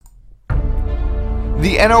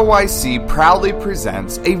The NOYC proudly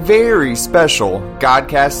presents a very special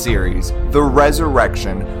Godcast series, The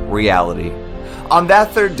Resurrection Reality. On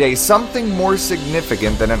that third day, something more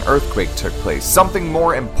significant than an earthquake took place, something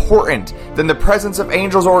more important than the presence of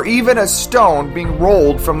angels or even a stone being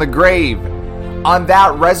rolled from the grave. On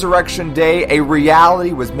that resurrection day, a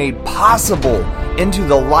reality was made possible into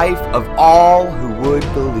the life of all who would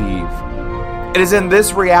believe. It is in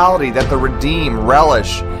this reality that the redeemed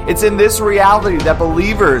relish. It's in this reality that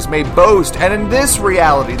believers may boast, and in this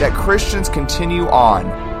reality that Christians continue on.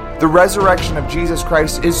 The resurrection of Jesus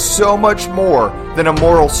Christ is so much more than a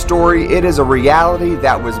moral story. It is a reality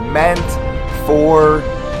that was meant for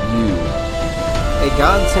you. A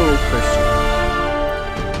God-centered Christian.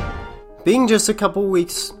 Being just a couple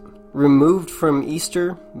weeks removed from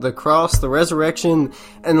Easter, the cross, the resurrection,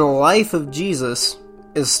 and the life of Jesus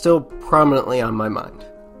is still prominently on my mind.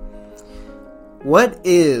 What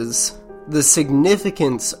is the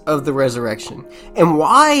significance of the resurrection, and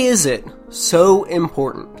why is it so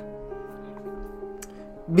important?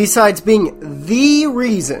 Besides being the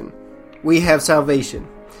reason we have salvation,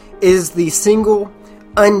 is the single,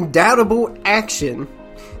 undoubtable action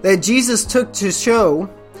that Jesus took to show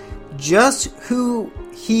just who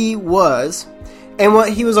he was and what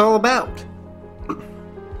he was all about.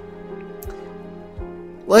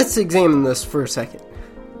 Let's examine this for a second.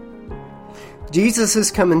 Jesus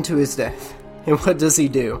is coming to his death, and what does he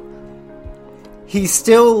do? He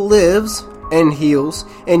still lives and heals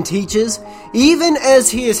and teaches, even as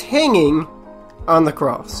he is hanging on the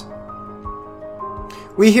cross.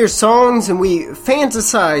 We hear songs and we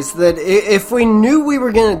fantasize that if we knew we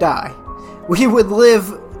were going to die, we would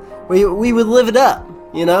live it up,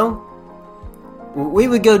 you know? We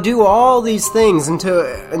would go do all these things until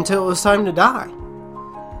it was time to die.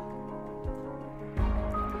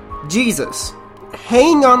 Jesus,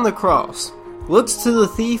 hanging on the cross, looks to the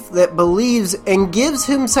thief that believes and gives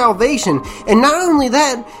him salvation. And not only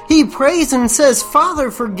that, he prays and says, "Father,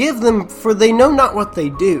 forgive them, for they know not what they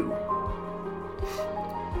do."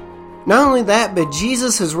 Not only that, but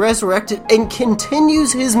Jesus is resurrected and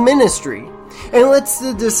continues his ministry and lets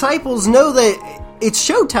the disciples know that it's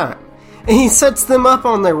showtime, and he sets them up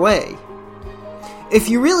on their way. If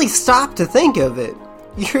you really stop to think of it,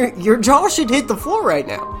 your jaw should hit the floor right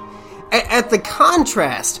now at the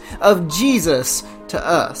contrast of Jesus to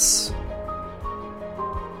us.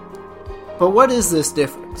 But what is this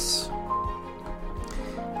difference?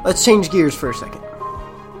 Let's change gears for a second.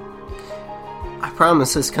 I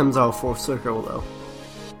promise this comes all full circle, though.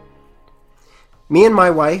 Me and my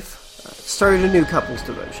wife started a new couples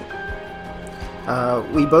devotion.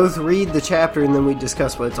 We both read the chapter and then we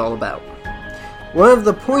discuss what it's all about. One of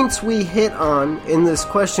the points we hit on in this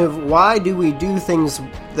question of why do we do things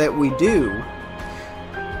that we do,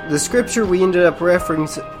 the scripture we ended up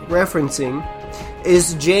referencing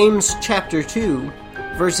is James chapter 2,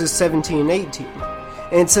 verses 17 and 18.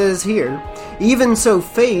 And it says here, "Even so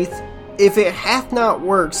faith, if it hath not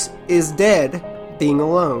works, is dead, being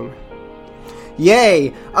alone.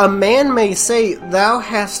 Yea, a man may say, Thou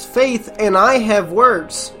hast faith, and I have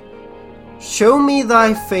works. Show me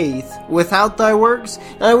thy faith without thy works,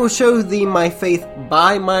 and I will show thee my faith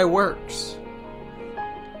by my works."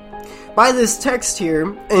 By this text here,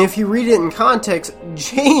 and if you read it in context,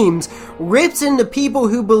 James rips into people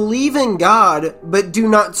who believe in God but do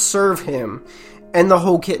not serve him, and the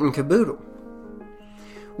whole kit and caboodle.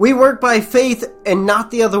 We work by faith and not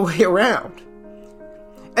the other way around.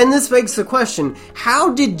 And this begs the question, how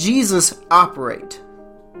did Jesus operate?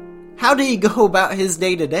 How did he go about his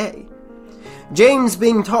day-to-day? James,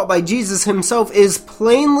 being taught by Jesus himself, is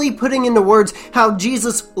plainly putting into words how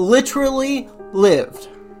Jesus literally lived.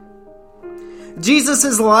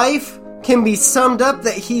 Jesus' life can be summed up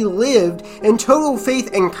that he lived in total faith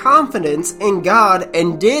and confidence in God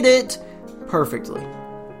and did it perfectly.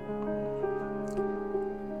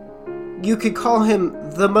 You could call him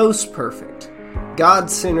the most perfect,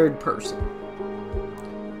 God-centered person.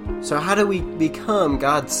 So how do we become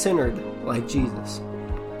God-centered like Jesus?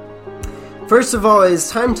 First of all, it is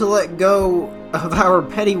time to let go of our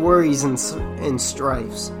petty worries and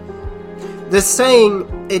strifes. This saying,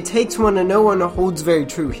 "it takes one to know one," holds very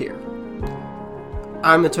true here.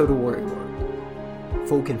 I'm a total worrywart.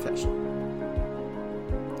 Full confession.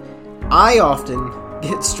 I often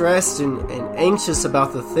get stressed and anxious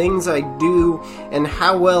about the things I do and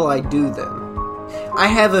how well I do them. I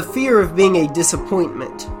have a fear of being a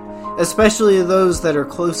disappointment, especially those that are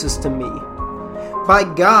closest to me. By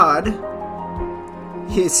God,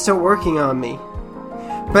 He is still working on me.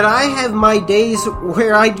 But I have my days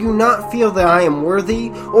where I do not feel that I am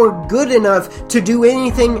worthy or good enough to do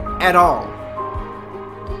anything at all.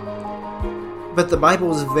 But the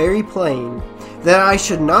Bible is very plain that I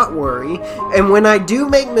should not worry, and when I do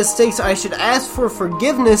make mistakes, I should ask for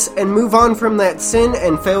forgiveness and move on from that sin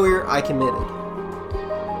and failure I committed.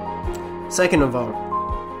 Second of all,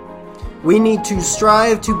 we need to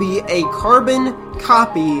strive to be a carbon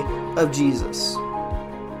copy of Jesus.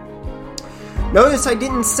 Notice I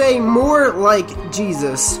didn't say more like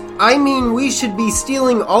Jesus. I mean we should be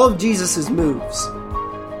stealing all of Jesus' moves.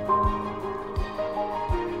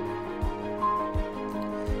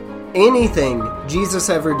 Anything Jesus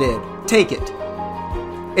ever did, take it.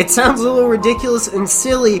 It sounds a little ridiculous and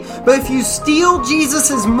silly, but if you steal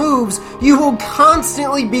Jesus' moves, you will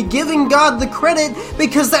constantly be giving God the credit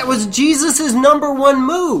because that was Jesus' number one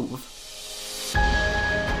move.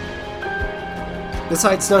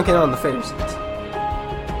 Besides dunking on the Pharisees.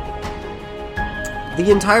 The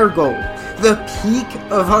entire goal, the peak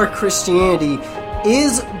of our Christianity,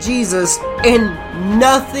 is Jesus and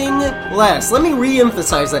nothing less. Let me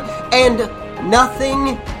re-emphasize that. And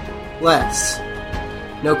nothing less.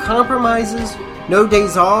 No compromises, no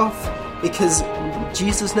days off, because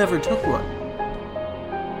Jesus never took one.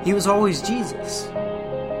 He was always Jesus.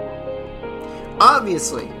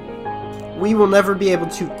 Obviously, we will never be able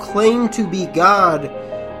to claim to be God,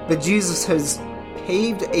 but Jesus has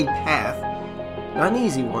paved a path, not an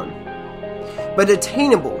easy one, but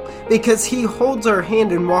attainable, because he holds our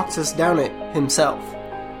hand and walks us down it himself.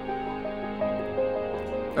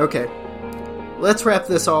 Okay, let's wrap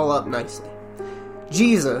this all up nicely.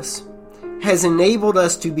 Jesus has enabled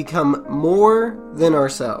us to become more than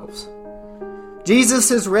ourselves.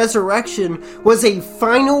 Jesus' resurrection was a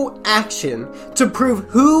final action to prove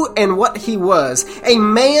who and what he was, a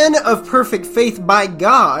man of perfect faith by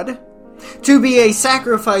God, to be a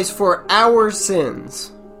sacrifice for our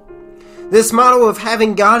sins. This model of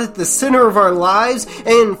having God at the center of our lives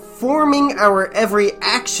and forming our every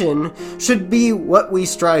action should be what we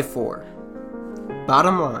strive for.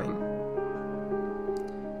 Bottom line.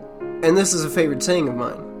 And this is a favorite saying of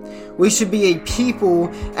mine. We should be a people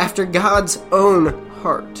after God's own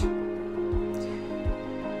heart.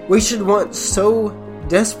 We should want so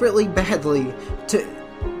desperately badly to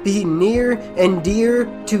be near and dear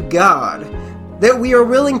to God that we are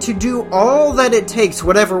willing to do all that it takes,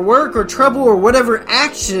 whatever work or trouble or whatever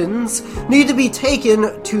actions need to be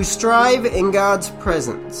taken to strive in God's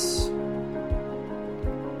presence.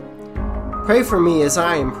 Pray for me as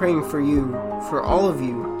I am praying for you, for all of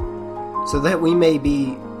you, so that we may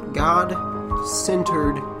be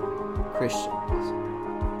God-centered Christians.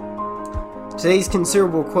 Today's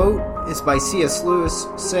considerable quote is by C.S. Lewis,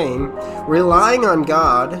 saying, "Relying on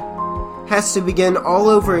God has to begin all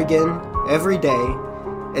over again every day,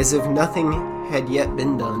 as if nothing had yet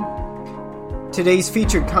been done." Today's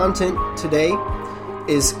featured content today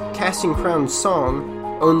is Casting Crown's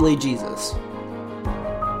song, Only Jesus.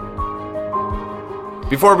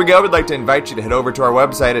 Before we go, we'd like to invite you to head over to our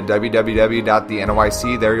website at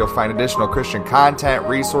www.thenyc. There you'll find additional Christian content,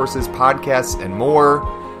 resources, podcasts, and more.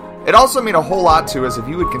 It'd also mean a whole lot to us if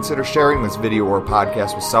you would consider sharing this video or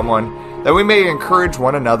podcast with someone, that we may encourage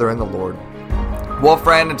one another in the Lord. Well,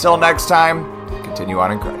 friend, until next time, continue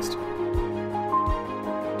on in Christ.